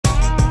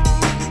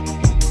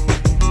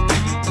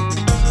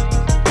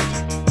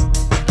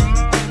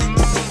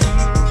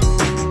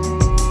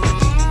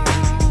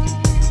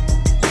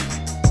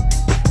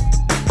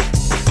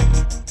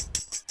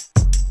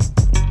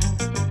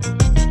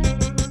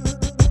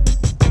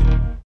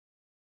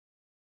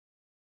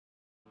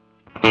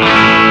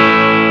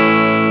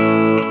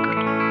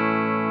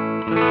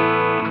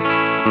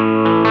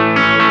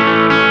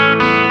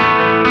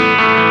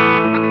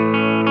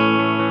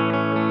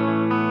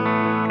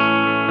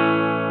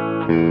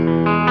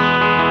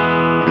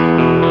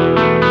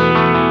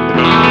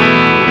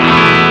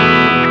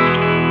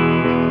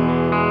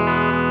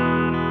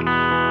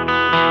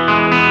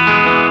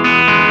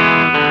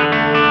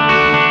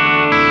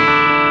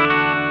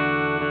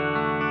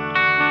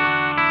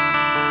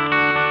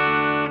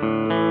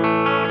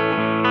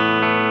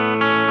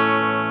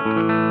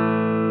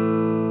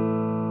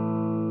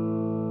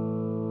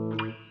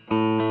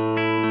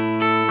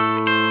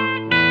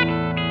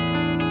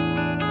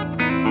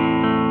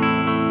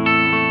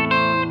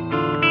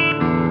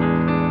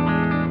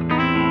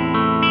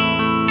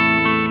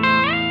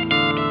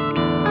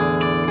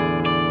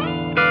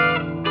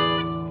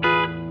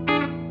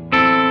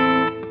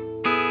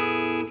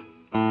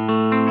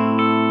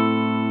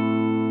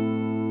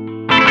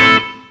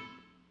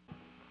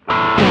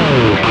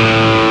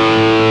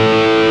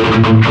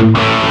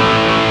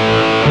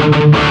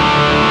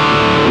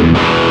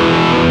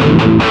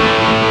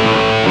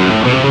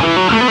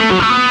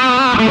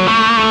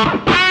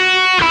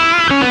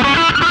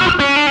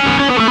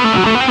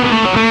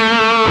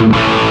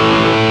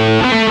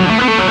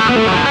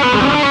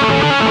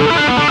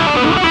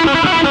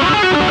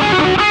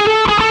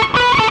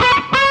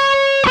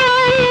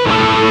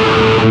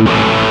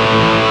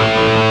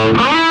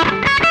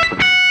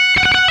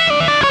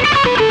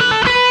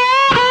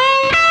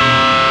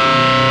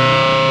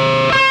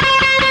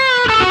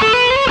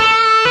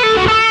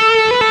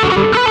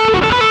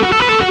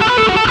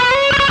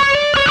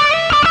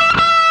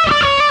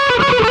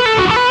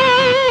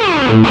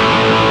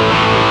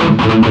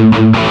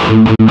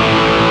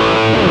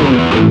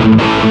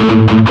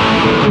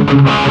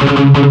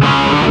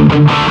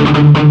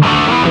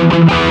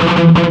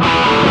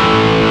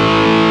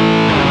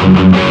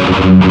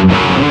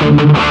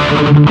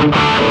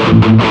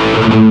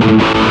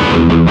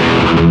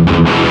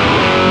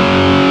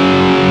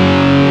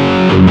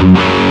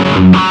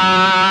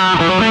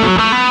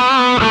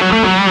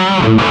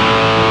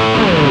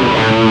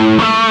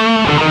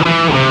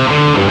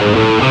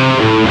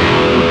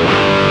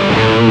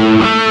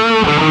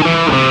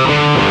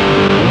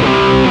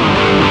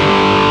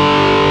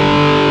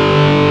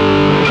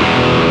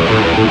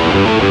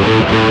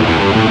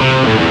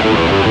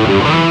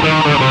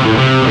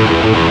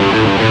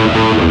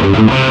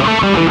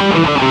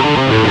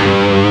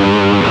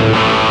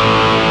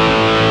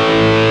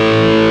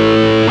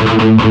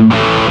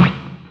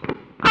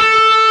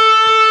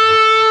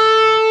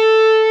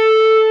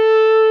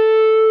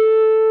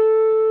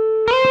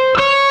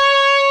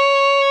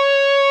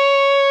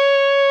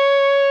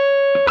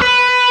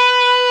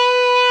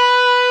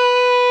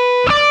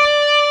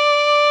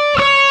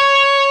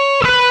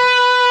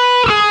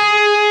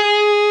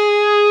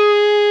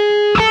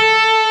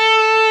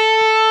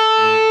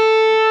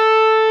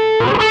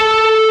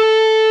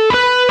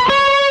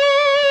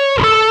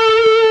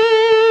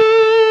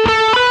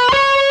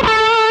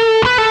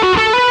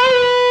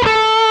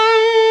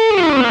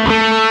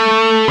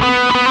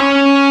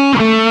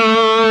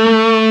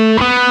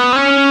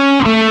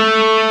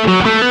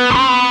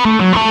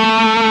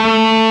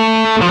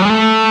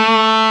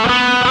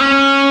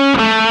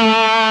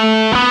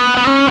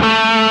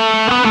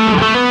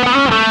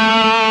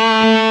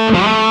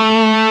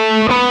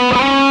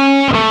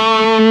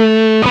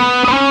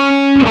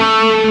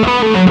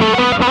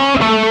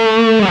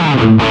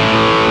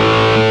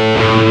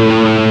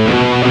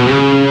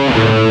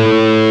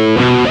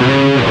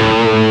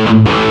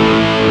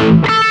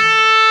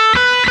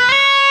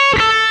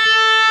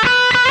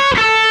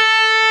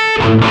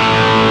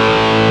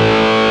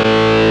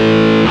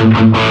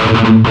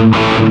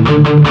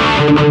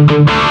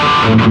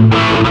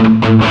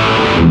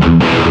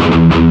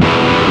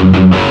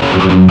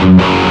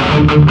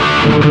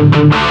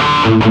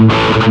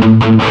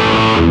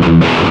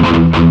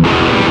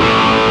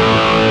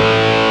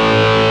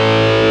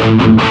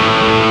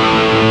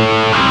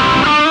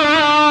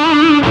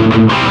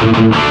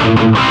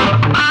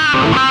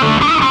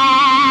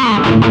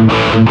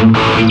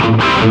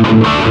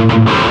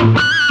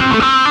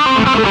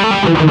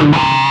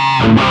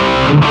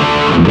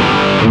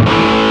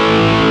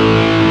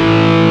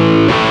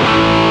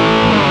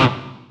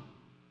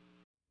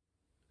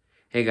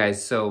Hey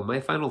guys, so my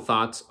final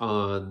thoughts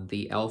on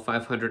the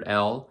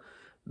L500L,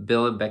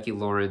 Bill and Becky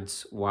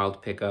Lawrence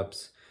Wilde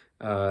pickups.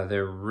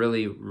 They're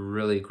really,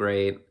 really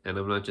great, and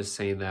I'm not just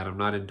saying that. I'm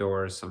not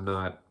endorsed. I'm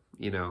not,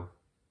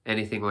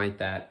 anything like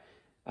that.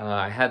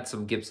 I had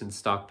some Gibson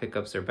stock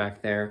pickups. They're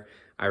back there.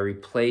 I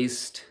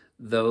replaced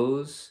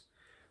those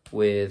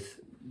with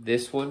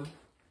this one,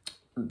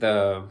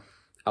 the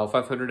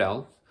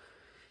L500L.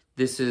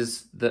 This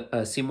is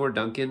the Seymour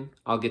Duncan.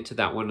 I'll get to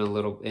that one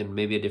in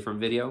maybe a different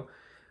video.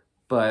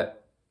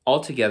 But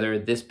altogether,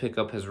 this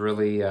pickup has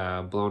really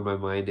blown my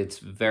mind. It's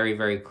very,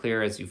 very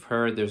clear, as you've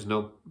heard. There's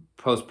no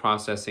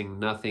post-processing,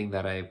 nothing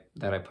that I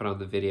put on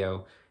the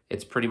video.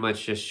 It's pretty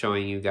much just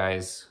showing you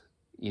guys,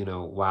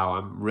 wow,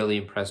 I'm really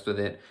impressed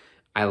with it.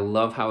 I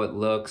love how it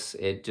looks.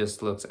 It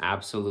just looks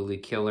absolutely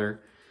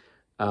killer.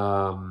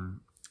 I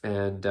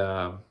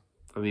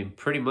mean,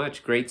 pretty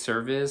much great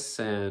service,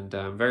 and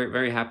I'm very,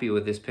 very happy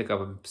with this pickup.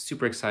 I'm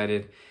super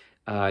excited.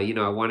 I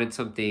wanted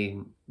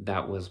something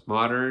that was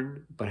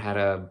modern, but had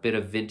a bit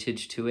of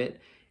vintage to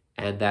it.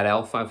 And that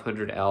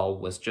L500L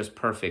was just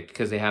perfect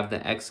because they have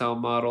the XL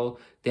model.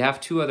 They have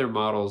two other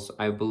models.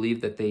 I believe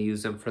that they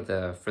use them for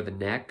the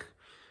neck.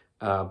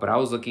 But I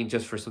was looking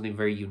just for something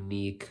very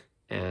unique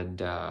and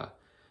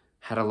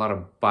had a lot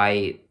of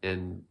bite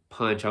and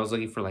punch. I was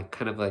looking for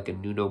kind of like a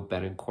Nuno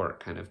Betancourt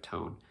kind of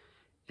tone.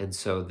 And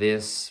so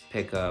this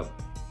pickup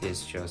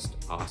is just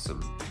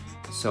awesome.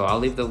 So I'll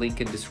leave the link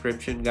in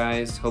description,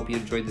 guys. Hope you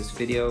enjoyed this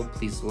video.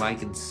 Please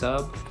like and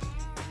sub,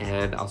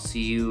 and I'll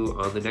see you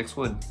on the next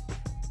one.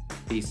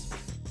 Peace.